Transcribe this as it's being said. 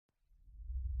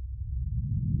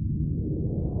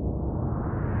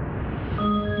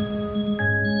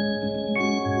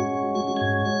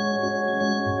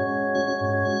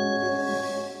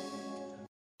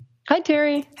Hi,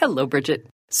 Terry. Hello, Bridget.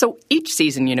 So each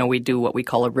season, we do what we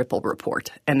call a ripple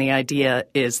report. And the idea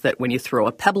is that when you throw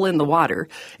a pebble in the water,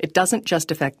 it doesn't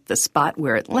just affect the spot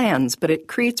where it lands, but it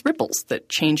creates ripples that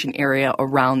change an area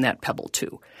around that pebble,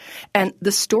 too. And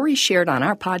the stories shared on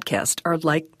our podcast are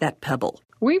like that pebble.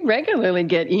 We regularly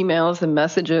get emails and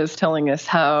messages telling us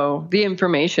how the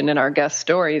information in our guest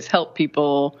stories help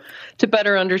people to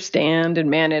better understand and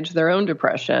manage their own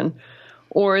depression,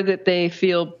 or that they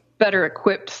feel better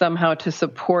equipped somehow to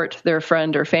support their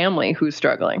friend or family who's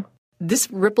struggling. This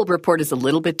Ripple report is a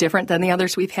little bit different than the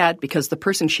others we've had because the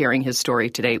person sharing his story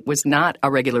today was not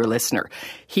a regular listener.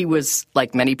 He was,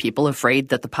 like many people, afraid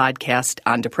that the podcast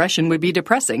on depression would be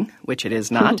depressing, which it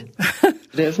is not.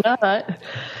 It is not.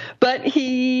 But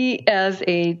he, as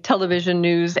a television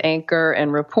news anchor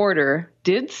and reporter,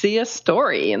 did see a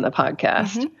story in the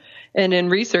podcast. Mm-hmm. And in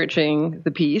researching the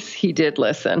piece, he did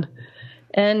listen.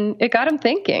 And it got him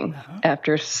thinking. Uh-huh.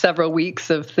 After several weeks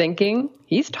of thinking,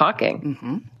 he's talking.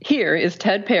 Mm-hmm. Here is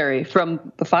Ted Perry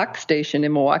from the Fox station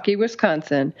in Milwaukee,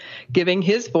 Wisconsin, giving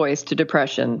his voice to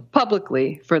depression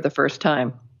publicly for the first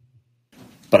time.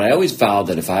 But I always vowed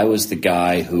that if I was the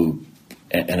guy who,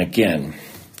 and again,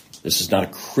 this is not a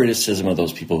criticism of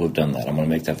those people who have done that. I'm going to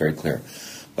make that very clear.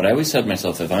 But I always said to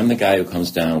myself, if I'm the guy who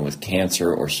comes down with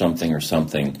cancer or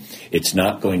something, it's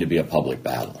not going to be a public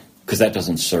battle, because that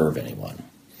doesn't serve anyone.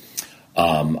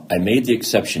 I made the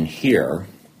exception here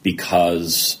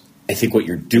because I think what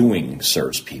you're doing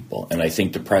serves people. And I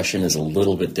think depression is a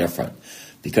little bit different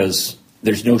because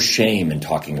there's no shame in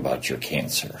talking about your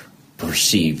cancer.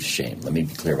 Perceived shame. Let me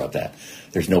be clear about that.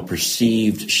 There's no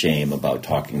perceived shame about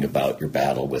talking about your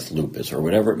battle with lupus or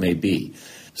whatever it may be.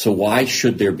 So why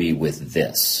should there be with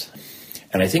this?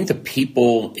 And I think the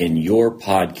people in your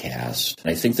podcast,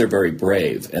 I think they're very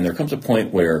brave. And there comes a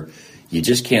point where you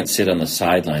just can't sit on the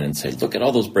sideline and say, look at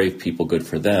all those brave people, good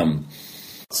for them.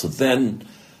 So then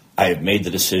I have made the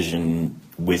decision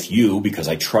with you, because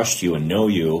I trust you and know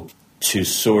you, to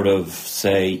sort of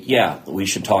say, yeah, we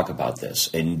should talk about this.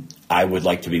 And I would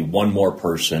like to be one more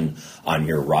person on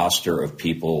your roster of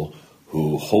people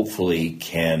who hopefully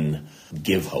can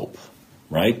give hope,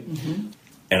 right? Mm-hmm.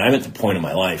 And I'm at the point in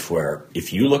my life where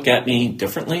if you look at me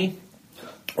differently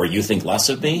or you think less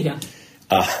of me,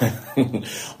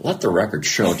 let the record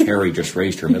show Terry just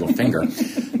raised her middle finger,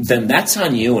 then that's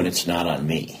on you and it's not on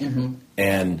me. Mm-hmm.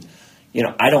 And,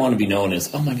 I don't want to be known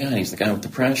as, oh, my God, he's the guy with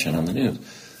depression on the news.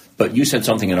 But you said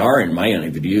something in my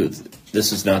interview.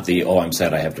 This is not the, I'm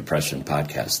sad I have depression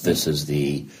podcast. This is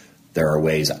there are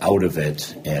ways out of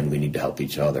it and we need to help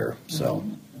each other. So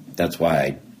that's why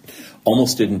I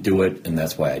almost didn't do it, and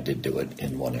that's why I did do it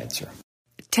in one answer.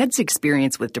 Ted's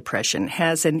experience with depression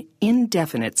has an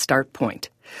indefinite start point,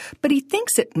 but he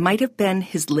thinks it might have been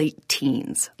his late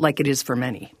teens, like it is for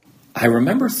many. I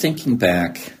remember thinking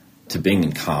back to being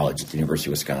in college at the University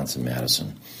of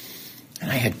Wisconsin-Madison, and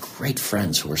I had great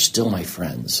friends who are still my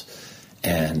friends,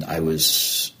 and I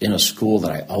was in a school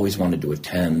that I always wanted to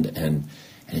attend, and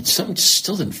something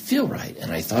still didn't feel right,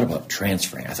 and I thought about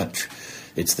transferring. I thought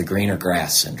it's the greener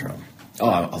grass syndrome.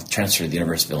 I'll transfer to the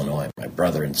University of Illinois. My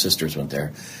brother and sisters went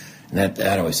there, and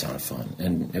that always sounded fun.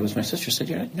 And it was my sister said,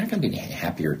 you're not going to be any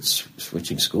happier at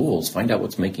switching schools. Find out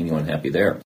what's making you unhappy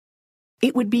there.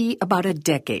 It would be about a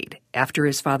decade after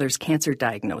his father's cancer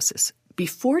diagnosis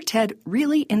before Ted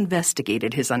really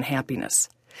investigated his unhappiness.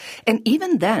 And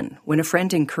even then, when a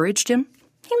friend encouraged him,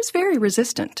 he was very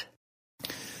resistant.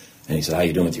 And he said, how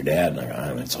you doing with your dad? And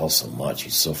I it's all so much.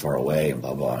 He's so far away and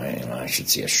blah, blah. I should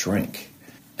see a shrink.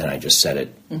 And I just said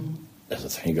it as a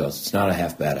thing. He goes, it's not a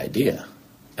half bad idea.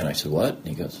 And I said, what? And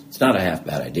he goes, it's not a half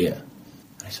bad idea.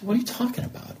 And I said, what are you talking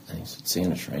about? And he said,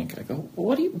 seeing a shrink. I go, well,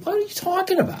 what are you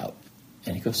talking about?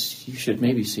 And he goes, you should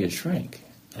maybe see a shrink.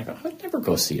 And I go, I would never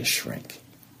go see a shrink.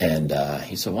 And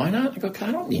he said, why not? I go,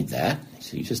 I don't need that. He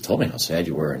said, you just told me how sad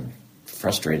you were and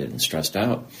frustrated and stressed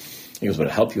out. He goes, would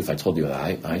it help you if I told you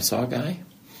I saw a guy?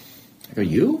 I go,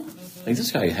 you? Like,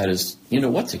 this guy had his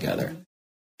what together.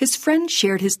 His friend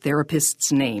shared his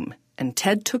therapist's name, and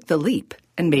Ted took the leap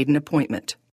and made an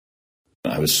appointment.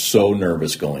 I was so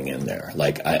nervous going in there.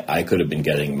 Like, I could have been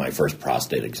getting my first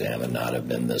prostate exam and not have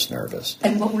been this nervous.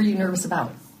 And what were you nervous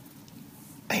about?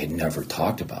 I had never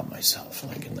talked about myself.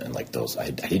 I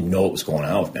didn't know what was going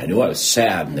on with me. I knew I was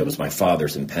sad, and it was my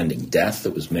father's impending death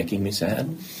that was making me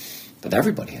sad. But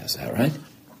everybody has that, right?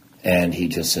 And he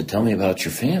just said, tell me about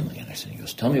your family. And I said, he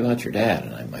goes, tell me about your dad.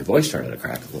 And my voice started to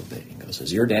crack a little bit. He goes,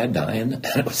 is your dad dying? And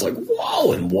it was like,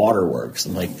 whoa, and waterworks.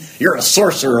 I'm like, you're a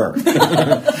sorcerer.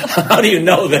 How do you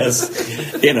know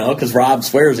this? Because Rob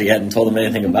swears he hadn't told him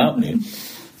anything about me.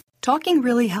 Talking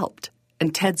really helped,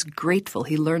 and Ted's grateful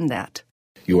he learned that.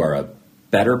 You are a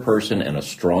better person and a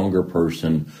stronger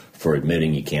person for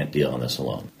admitting you can't deal on this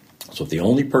alone. So if the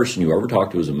only person you ever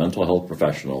talk to is a mental health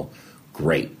professional,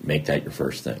 great, make that your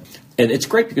first thing. And it's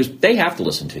great because they have to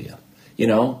listen to you. You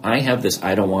know, I have this,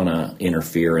 I don't want to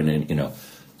interfere and, you know,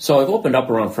 so I've opened up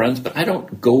around friends, but I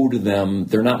don't go to them.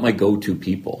 They're not my go-to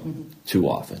people too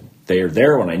often. They are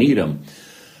there when I need them,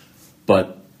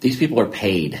 but these people are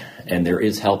paid and there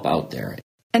is help out there.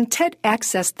 And Ted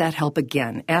accessed that help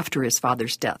again after his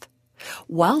father's death.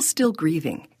 While still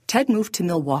grieving, Ted moved to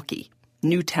Milwaukee.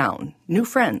 New town, new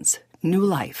friends, new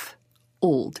life.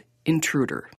 Old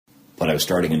intruder. But I was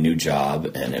starting a new job,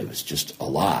 and it was just a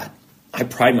lot. I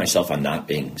pride myself on not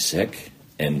being sick,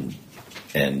 and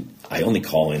I only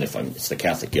call in if it's the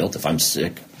Catholic guilt. If I'm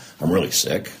sick, I'm really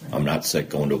sick. I'm not sick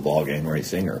going to a ball game or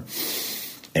anything. I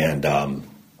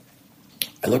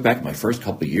look back at my first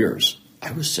couple of years.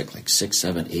 I was sick like 6,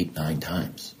 7, 8, 9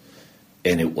 times.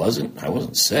 And I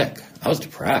wasn't sick. I was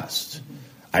depressed.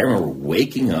 I remember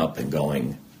waking up and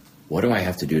going, what do I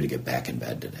have to do to get back in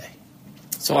bed today?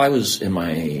 So I was in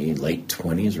my late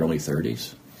 20s, early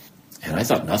 30s, and I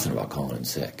thought nothing about calling in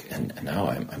sick. And now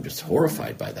I'm just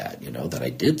horrified by that, you know, that I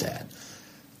did that.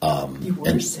 You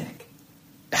were sick.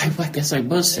 I guess I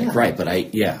was sick, right. But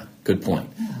good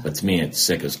point. Yeah. But to me, it's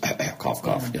sick as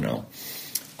cough, you know.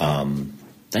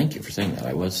 Thank you for saying that.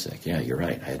 I was sick. Yeah, you're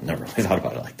right. I had never really thought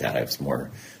about it like that. I was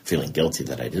more feeling guilty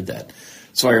that I did that.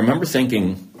 So I remember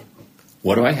thinking,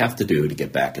 what do I have to do to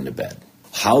get back into bed?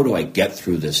 How do I get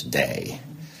through this day?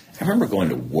 I remember going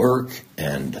to work,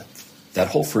 and that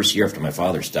whole first year after my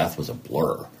father's death was a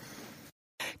blur.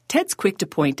 Ted's quick to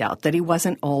point out that he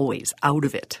wasn't always out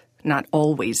of it, not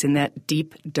always in that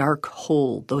deep, dark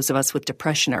hole those of us with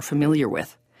depression are familiar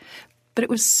with. But it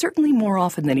was certainly more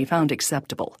often than he found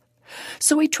acceptable.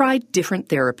 So he tried different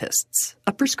therapists,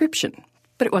 a prescription,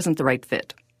 but it wasn't the right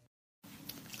fit.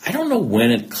 I don't know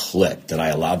when it clicked that I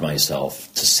allowed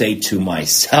myself to say to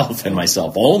myself and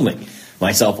myself only,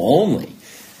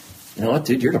 you know what,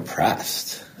 dude, you're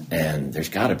depressed, and there's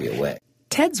got to be a way.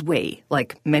 Ted's way,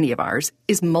 like many of ours,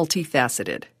 is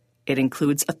multifaceted. It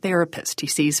includes a therapist he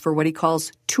sees for what he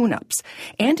calls tune-ups,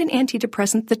 and an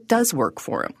antidepressant that does work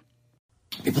for him.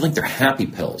 People think they're happy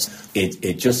pills.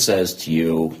 It just says to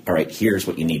you, all right, here's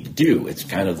what you need to do. It's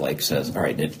kind of like says, all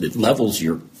right, it levels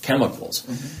your chemicals.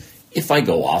 Mm-hmm. If I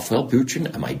go off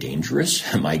Wellbutrin, am I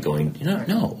dangerous? Am I going,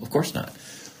 no, of course not.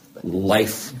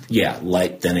 Life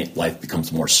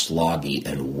becomes more sloggy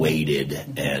and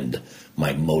weighted, and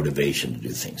my motivation to do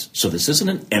things. So this isn't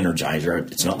an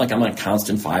energizer. It's not like I'm on a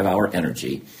constant 5-hour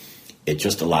energy. It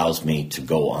just allows me to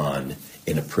go on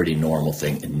in a pretty normal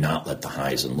thing and not let the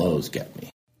highs and lows get me.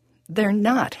 They're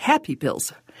not happy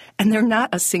pills, and they're not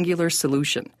a singular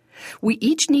solution. We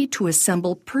each need to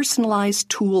assemble personalized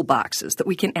toolboxes that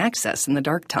we can access in the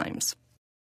dark times.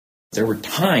 There were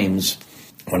times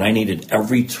when I needed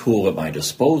every tool at my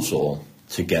disposal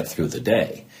to get through the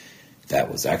day.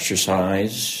 That was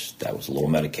exercise, that was a little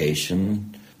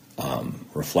medication,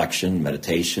 reflection,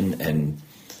 meditation, and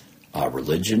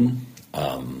religion.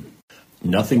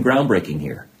 Nothing groundbreaking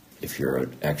here. If you're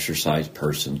an exercise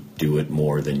person, do it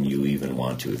more than you even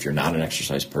want to. If you're not an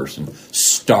exercise person,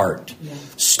 start. Yeah.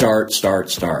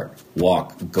 Start.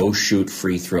 Walk. Go shoot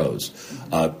free throws.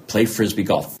 Play Frisbee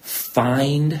golf.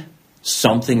 Find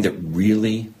something that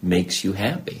really makes you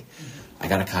happy. I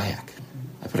got a kayak.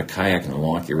 I put a kayak in the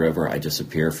Milwaukee River. I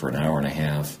disappear for an hour and a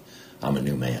half. I'm a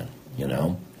new man, you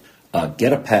know.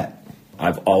 Get a pet.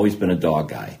 I've always been a dog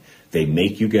guy. They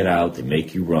make you get out. They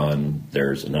make you run.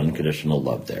 There's an unconditional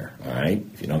love there, all right?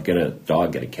 If you don't get a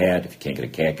dog, get a cat. If you can't get a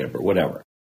cat, get a bird, whatever.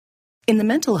 In the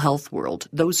mental health world,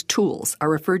 those tools are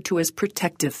referred to as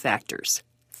protective factors.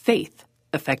 Faith,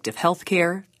 effective health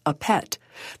care, a pet.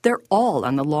 They're all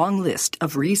on the long list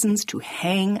of reasons to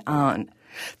hang on,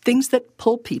 things that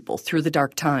pull people through the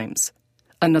dark times.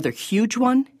 Another huge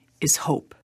one is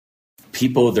hope.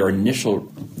 People, their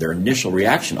initial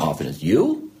reaction often is,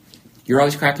 you're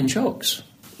always cracking jokes.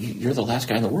 You're the last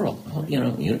guy in the world. Well, you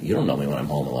don't know me when I'm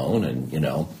home alone, and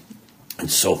I'm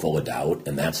so full of doubt,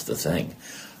 and that's the thing.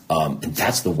 And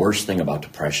that's the worst thing about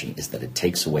depression, is that it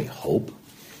takes away hope,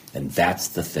 and that's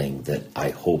the thing that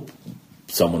I hope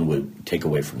someone would take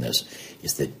away from this,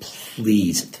 is that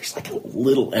please, there's like a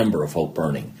little ember of hope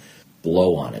burning.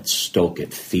 Blow on it, stoke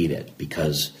it, feed it,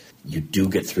 because you do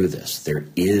get through this. There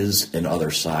is an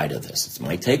other side of this. It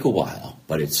might take a while,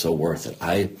 but it's so worth it.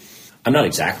 I'm not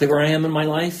exactly where I am in my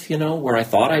life, where I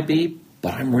thought I'd be,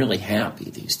 but I'm really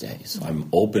happy these days. I'm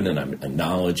open and I'm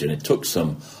acknowledged, and it took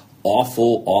some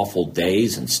awful, awful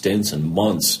days and stints and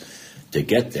months to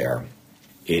get there.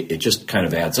 it just kind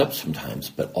of adds up sometimes.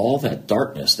 But all that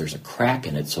darkness, there's a crack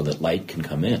in it so that light can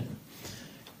come in.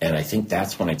 And I think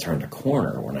that's when I turned a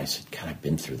corner, when I said, God, I've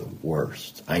been through the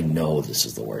worst. I know this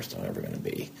is the worst I'm ever going to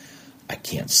be. I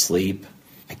can't sleep.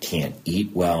 I can't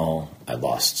eat well. I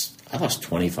lost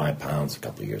 25 pounds a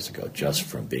couple of years ago just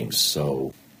from being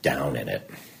so down in it.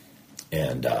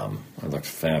 And I looked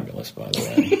fabulous, by the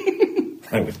way.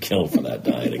 I would kill for that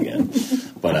diet again.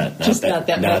 But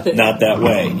not that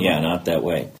way. Yeah, not that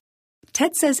way.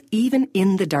 Ted says even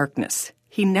in the darkness,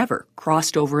 he never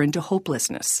crossed over into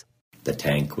hopelessness. The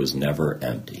tank was never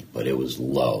empty, but it was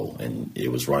low, and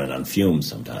it was running on fumes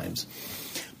sometimes.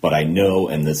 But I know,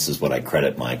 and this is what I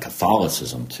credit my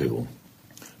Catholicism to,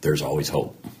 there's always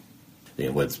hope.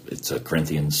 It's a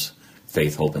Corinthians,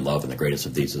 faith, hope, and love, and the greatest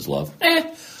of these is love.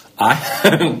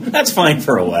 That's fine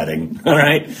for a wedding, all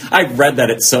right? I've read that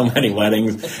at so many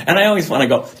weddings, and I always want to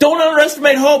go, don't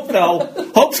underestimate hope, though.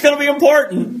 Hope's going to be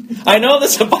important. I know that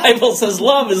the Bible says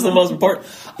love is the most important.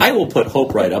 I will put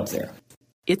hope right up there.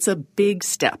 It's a big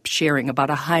step sharing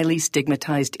about a highly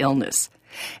stigmatized illness.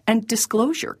 And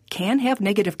disclosure can have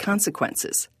negative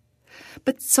consequences.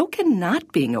 But so can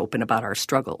not being open about our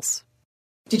struggles.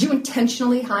 Did you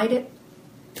intentionally hide it?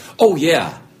 Oh,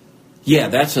 yeah. Yeah,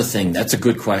 that's the thing. That's a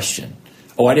good question.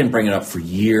 Oh, I didn't bring it up for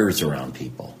years around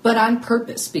people. But on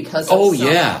purpose, because of Oh,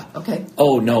 yeah. Okay.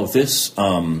 Oh, no, this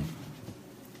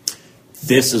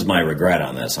is my regret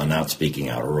on this. I'm not speaking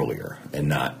out earlier.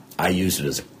 I used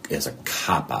it as a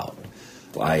cop-out.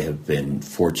 I have been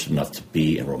fortunate enough to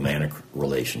be in romantic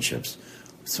relationships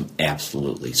with some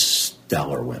absolutely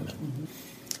stellar women. Mm-hmm.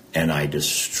 And I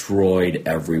destroyed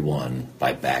everyone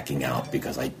by backing out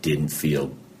because I didn't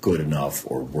feel good enough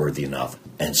or worthy enough.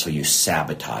 And so you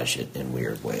sabotage it in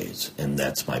weird ways. And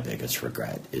that's my biggest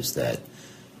regret, is that,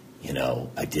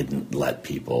 I didn't let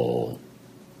people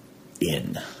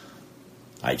in.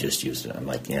 I just used it. I'm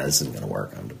like, this isn't going to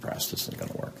work. I'm depressed. This isn't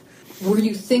going to work. Were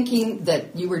you thinking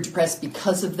that you were depressed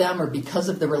because of them or because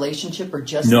of the relationship, or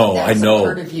just no? That's I know. A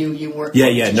part of you weren't.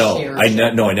 No. Share? I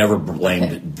never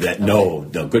blamed that. Okay. No.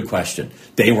 Good question.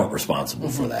 They weren't responsible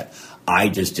for that. I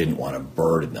just didn't want to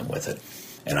burden them with it,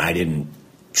 and I didn't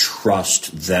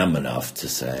trust them enough to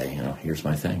say, here's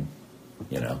my thing.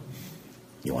 You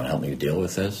want to help me deal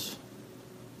with this?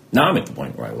 Now I'm at the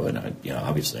point where I would.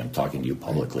 Obviously, I'm talking to you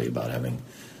publicly about having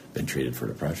been treated for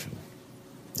depression.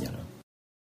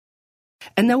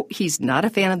 And though he's not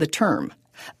a fan of the term,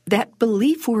 that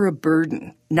belief we're a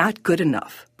burden, not good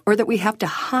enough, or that we have to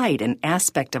hide an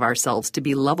aspect of ourselves to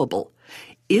be lovable,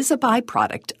 is a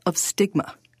byproduct of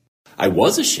stigma. I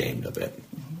was ashamed of it.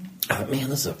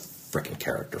 This is a freaking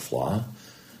character flaw.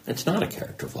 It's not a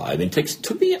character flaw. It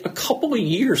took me a couple of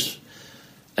years,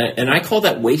 and I call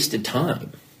that wasted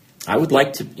time. I would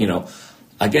like to,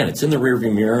 again, it's in the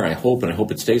rearview mirror. I hope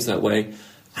it stays that way.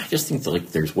 I just think that,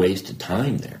 there's wasted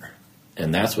time there.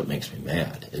 And that's what makes me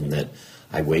mad, in that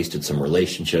I wasted some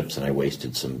relationships and I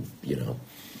wasted some,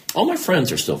 all my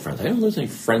friends are still friends. I didn't lose any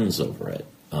friends over it,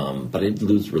 but I did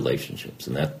lose relationships,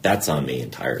 and that's on me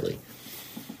entirely.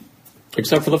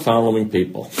 Except for the following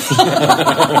people.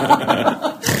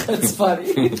 That's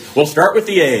funny. We'll start with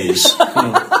the A's.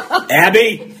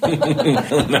 Abby?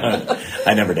 No,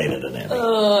 I never dated an Abby.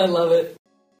 Oh, I love it.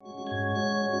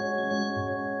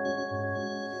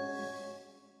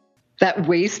 That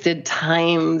wasted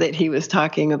time that he was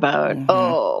talking about. Mm-hmm.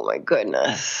 Oh, my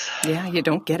goodness. Yeah, you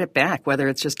don't get it back, whether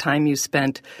it's just time you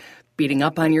spent beating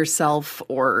up on yourself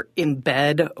or in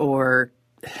bed or,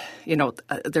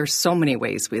 there's so many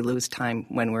ways we lose time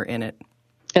when we're in it.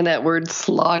 And that word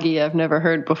sloggy I've never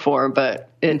heard before, but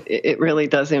it really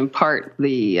does impart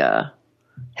the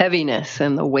heaviness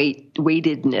and the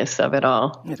weightedness of it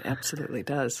all. It absolutely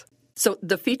does. So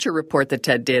the feature report that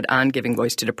Ted did on Giving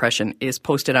Voice to Depression is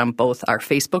posted on both our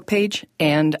Facebook page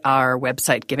and our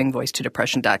website,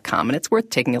 givingvoicetodepression.com, and it's worth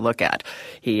taking a look at.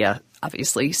 He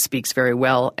obviously speaks very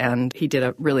well, and he did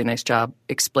a really nice job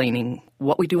explaining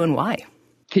what we do and why.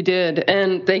 He did,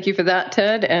 and thank you for that,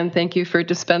 Ted, and thank you for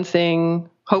dispensing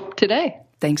hope today.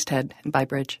 Thanks, Ted, and bye,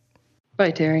 Bridge.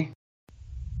 Bye, Terry.